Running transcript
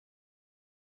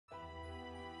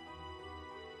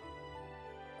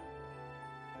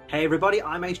Hey everybody,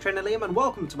 I'm Ace Trainer Liam and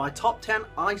welcome to my top 10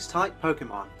 Ice-Type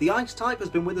Pokemon. The Ice-Type has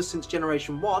been with us since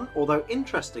Generation 1, although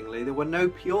interestingly there were no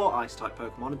pure Ice-Type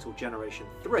Pokemon until Generation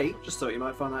 3. Just thought you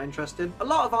might find that interesting. A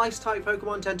lot of Ice-Type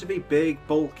Pokemon tend to be big,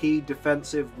 bulky,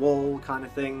 defensive, wall kind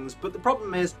of things, but the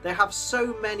problem is they have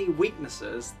so many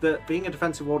weaknesses that being a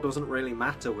defensive wall doesn't really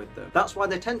matter with them. That's why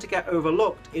they tend to get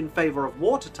overlooked in favour of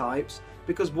water types,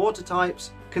 because water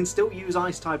types can still use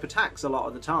Ice-type attacks a lot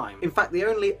of the time. In fact, the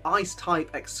only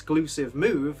Ice-type exclusive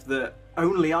move that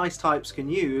only Ice-types can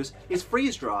use is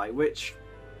Freeze Dry, which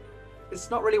it's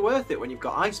not really worth it when you've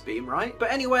got Ice Beam, right?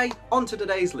 But anyway, on to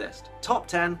today's list. Top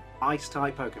 10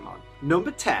 Ice-type Pokemon.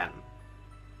 Number 10.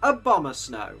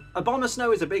 Abomasnow.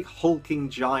 Abomasnow is a big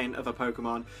hulking giant of a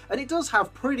Pokemon, and it does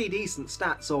have pretty decent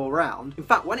stats all around. In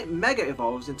fact, when it Mega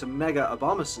Evolves into Mega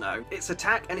Abomasnow, its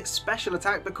attack and its special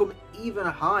attack become even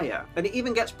higher, and it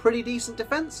even gets pretty decent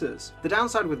defenses. The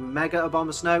downside with Mega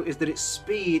Abomasnow is that its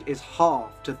speed is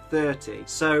half to 30,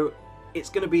 so it's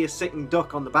going to be a sitting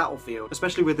duck on the battlefield,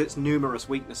 especially with its numerous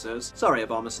weaknesses. Sorry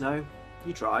Abomasnow,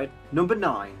 you tried. Number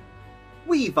 9.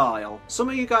 Weavile. Some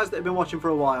of you guys that have been watching for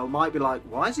a while might be like,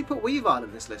 why has he put Weavile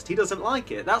in this list? He doesn't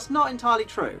like it. That's not entirely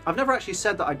true. I've never actually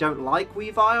said that I don't like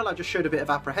Weavile, I just showed a bit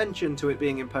of apprehension to it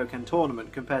being in Pokkén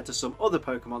Tournament compared to some other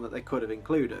Pokemon that they could have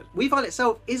included. Weavile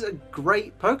itself is a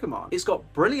great Pokemon. It's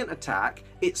got brilliant attack,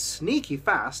 it's sneaky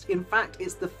fast, in fact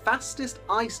it's the fastest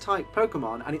Ice-type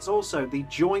Pokemon, and it's also the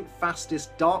joint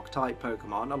fastest Dark-type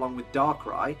Pokemon along with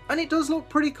Darkrai, and it does look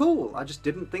pretty cool. I just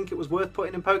didn't think it was worth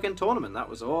putting in Pokkén Tournament, that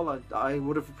was all. I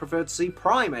would have preferred to see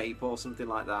Primeape or something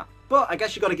like that. But I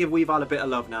guess you got to give Weavile a bit of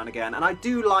love now and again, and I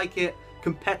do like it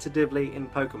competitively in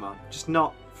Pokemon, just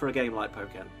not for a game like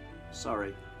Pokkén.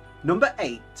 Sorry. Number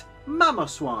 8.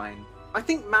 Mamoswine. I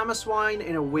think Mamoswine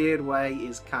in a weird way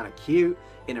is kind of cute,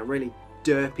 in a really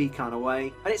derpy kind of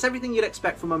way, and it's everything you'd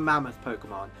expect from a mammoth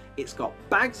Pokemon. It's got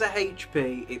bags of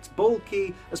HP, it's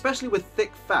bulky, especially with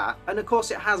thick fat, and of course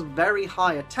it has very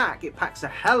high attack. It packs a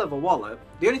hell of a wallop.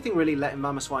 The only thing really letting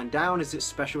Mamoswine down is its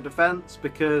special defense,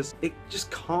 because it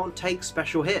just can't take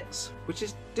special hits, which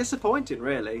is disappointing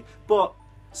really, but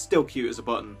still cute as a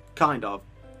button, kind of,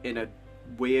 in a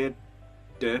weird,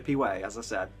 derpy way, as I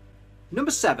said.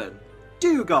 Number 7.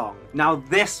 Dugong. Now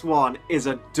this one is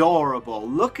adorable.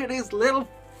 Look at his little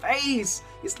face.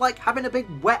 It's like having a big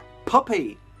wet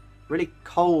puppy. Really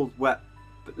cold wet.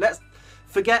 But let's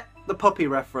forget the puppy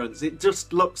reference. It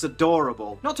just looks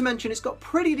adorable. Not to mention it's got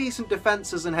pretty decent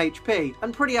defenses and HP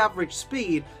and pretty average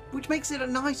speed, which makes it a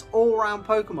nice all-round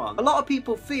Pokemon. A lot of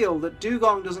people feel that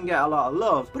Dugong doesn't get a lot of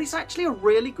love, but it's actually a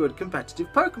really good competitive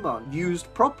Pokemon,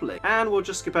 used properly. And we'll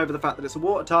just skip over the fact that it's a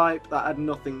water type. That had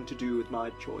nothing to do with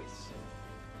my choice.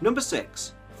 Number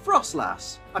 6.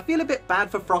 Frostlass. I feel a bit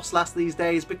bad for Frostlass these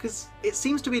days because it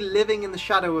seems to be living in the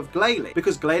shadow of Glalie,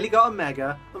 because Glalie got a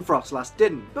Mega and Frostlass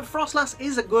didn't. But Frostlass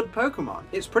is a good Pokemon.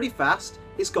 It's pretty fast,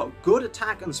 it's got good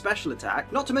attack and special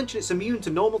attack, not to mention it's immune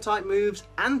to normal type moves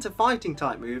and to fighting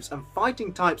type moves, and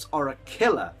fighting types are a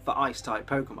killer for ice type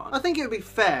Pokemon. I think it would be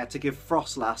fair to give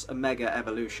Frostlass a Mega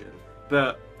evolution,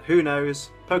 but who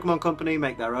knows? Pokemon Company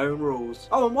make their own rules.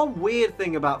 Oh, and one weird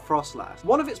thing about Frostlass.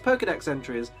 One of its Pokedex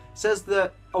entries says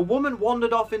that a woman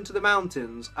wandered off into the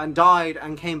mountains and died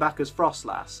and came back as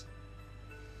Frostlass.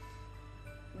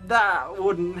 That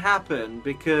wouldn't happen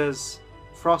because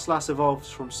Frostlass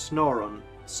evolves from Snorunt,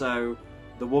 so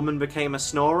the woman became a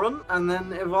Snorunt and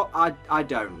then I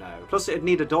don't know. Plus it'd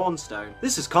need a Dawnstone.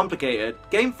 This is complicated.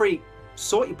 Game Freak,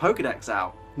 sort your Pokedex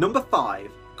out. Number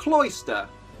 5. Cloyster.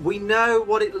 We know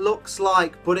what it looks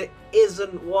like, but it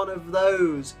isn't one of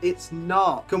those. It's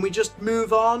not. Can we just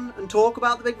move on and talk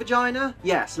about the big vagina?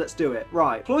 Yes, let's do it.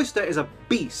 Right. Cloyster is a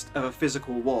beast of a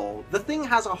physical wall. The thing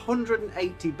has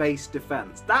 180 base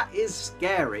defense. That is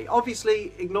scary.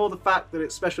 Obviously, ignore the fact that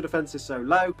its special defense is so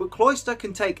low, but Cloyster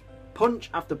can take punch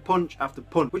after punch after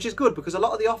punch, which is good because a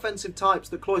lot of the offensive types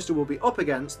that Cloyster will be up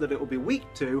against that it will be weak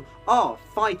to are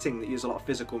fighting that use a lot of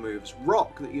physical moves,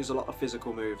 rock that use a lot of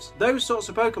physical moves. Those sorts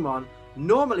of Pokemon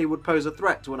normally would pose a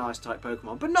threat to an Ice-type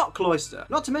Pokemon, but not Cloyster.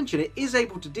 Not to mention it is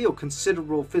able to deal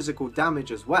considerable physical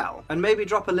damage as well, and maybe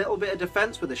drop a little bit of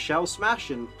defense with a Shell Smash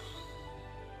and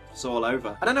it's all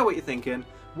over. I don't know what you're thinking.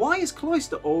 Why is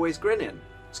Cloyster always grinning?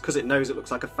 It's because it knows it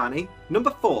looks like a fanny. Number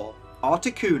 4.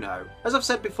 Articuno. As I've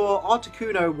said before,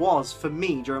 Articuno was, for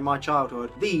me during my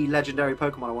childhood, the legendary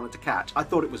Pokemon I wanted to catch. I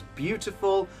thought it was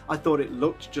beautiful, I thought it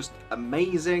looked just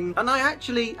amazing, and I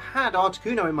actually had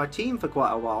Articuno in my team for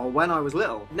quite a while when I was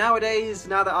little. Nowadays,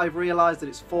 now that I've realised that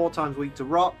it's 4 times weak to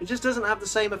rock, it just doesn't have the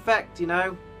same effect, you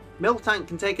know? Miltank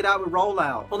can take it out with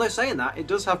Rollout. Although saying that, it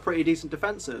does have pretty decent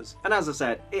defences. And as I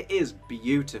said, it is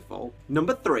beautiful.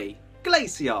 Number 3.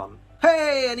 Glaceon.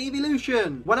 Hey, an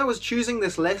evolution! When I was choosing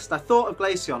this list, I thought of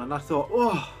Glaceon and I thought,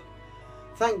 oh,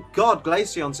 thank God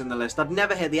Glaceon's in the list. I'd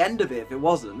never hear the end of it if it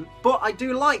wasn't. But I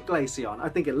do like Glaceon. I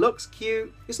think it looks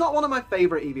cute. It's not one of my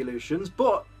favourite evolutions,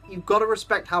 but you've got to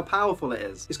respect how powerful it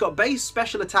is. It's got base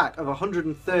special attack of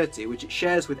 130, which it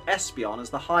shares with Espeon as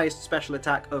the highest special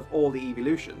attack of all the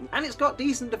evolutions, and it's got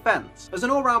decent defense. As an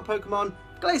all-round Pokemon,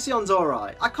 Glaceon's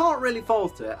alright. I can't really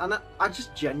fault it, and I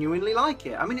just genuinely like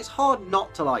it. I mean, it's hard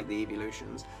not to like the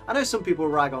evolutions. I know some people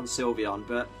rag on Sylveon,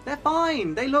 but they're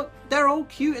fine. They're all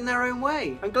cute in their own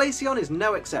way, and Glaceon is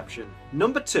no exception.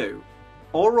 Number 2,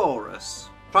 Aurorus.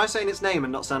 Try saying its name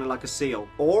and not sounding like a seal.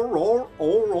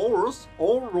 Aurorus.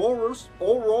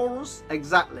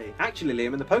 Exactly. Actually,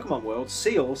 Liam, in the Pokemon world,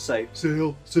 seals say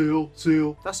seal, seal,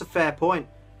 seal. That's a fair point.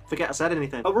 Forget I said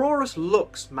anything. Aurorus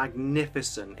looks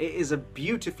magnificent. It is a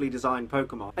beautifully designed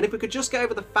Pokemon. And if we could just get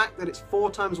over the fact that it's 4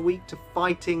 times weak to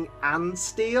fighting and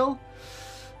steel.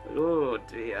 Oh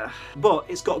dear. But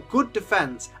it's got good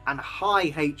defense and high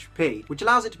HP, which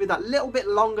allows it to be that little bit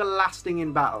longer lasting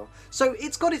in battle. So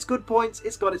it's got its good points,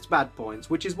 it's got its bad points,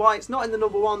 which is why it's not in the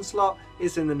number 1 slot,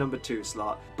 it's in the number 2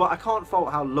 slot. But I can't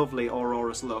fault how lovely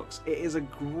Aurorus looks. It is a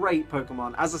great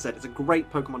Pokemon. As I said, it's a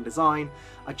great Pokemon design.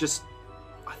 I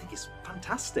think it's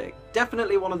fantastic.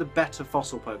 Definitely one of the better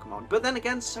fossil Pokemon. But then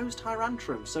again, so's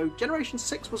Tyrantrum. So Generation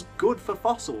 6 was good for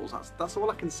fossils. That's all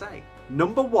I can say.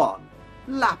 Number 1.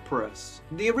 Lapras,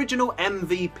 the original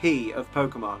MVP of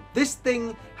Pokemon. This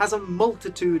thing has a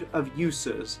multitude of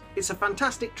uses. It's a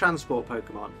fantastic transport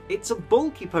Pokemon. It's a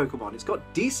bulky Pokemon. It's got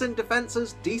decent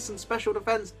defenses, decent special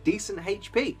defense, decent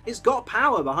HP. It's got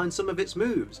power behind some of its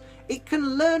moves. It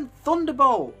can learn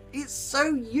Thunderbolt. It's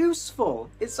so useful.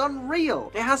 It's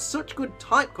unreal. It has such good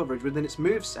type coverage within its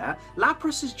moveset.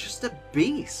 Lapras is just a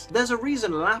beast. There's a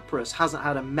reason Lapras hasn't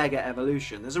had a mega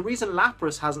evolution. There's a reason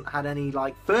Lapras hasn't had any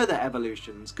further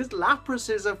evolutions, because Lapras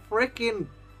is a freaking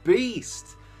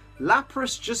beast.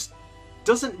 Lapras just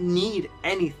doesn't need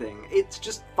anything. It's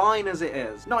just fine as it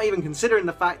is. Not even considering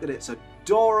the fact that it's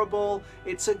adorable.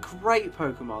 It's a great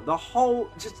Pokemon.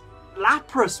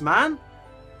 Lapras, man.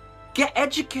 Get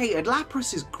educated.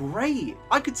 Lapras is great.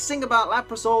 I could sing about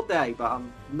Lapras all day, but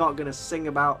I'm not going to sing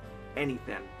about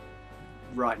anything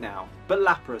right now. But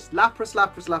Lapras.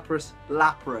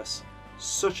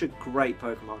 Such a great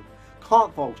Pokemon.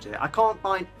 Can't fault it. I can't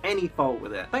find any fault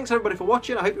with it. Thanks everybody for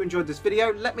watching. I hope you enjoyed this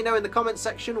video. Let me know in the comments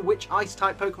section which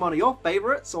Ice-type Pokemon are your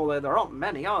favourites, although there aren't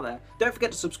many, are there? Don't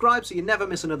forget to subscribe so you never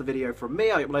miss another video from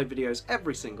me. I upload videos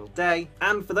every single day.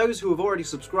 And for those who have already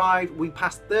subscribed, we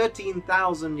passed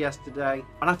 13,000 yesterday,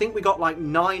 and I think we got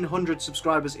 900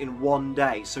 subscribers in one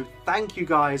day. So thank you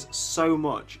guys so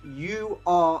much. You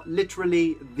are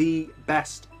literally the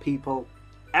best people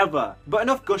ever. But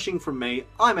enough gushing from me.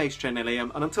 I'm Ace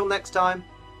Liam, and until next time,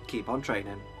 keep on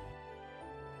training.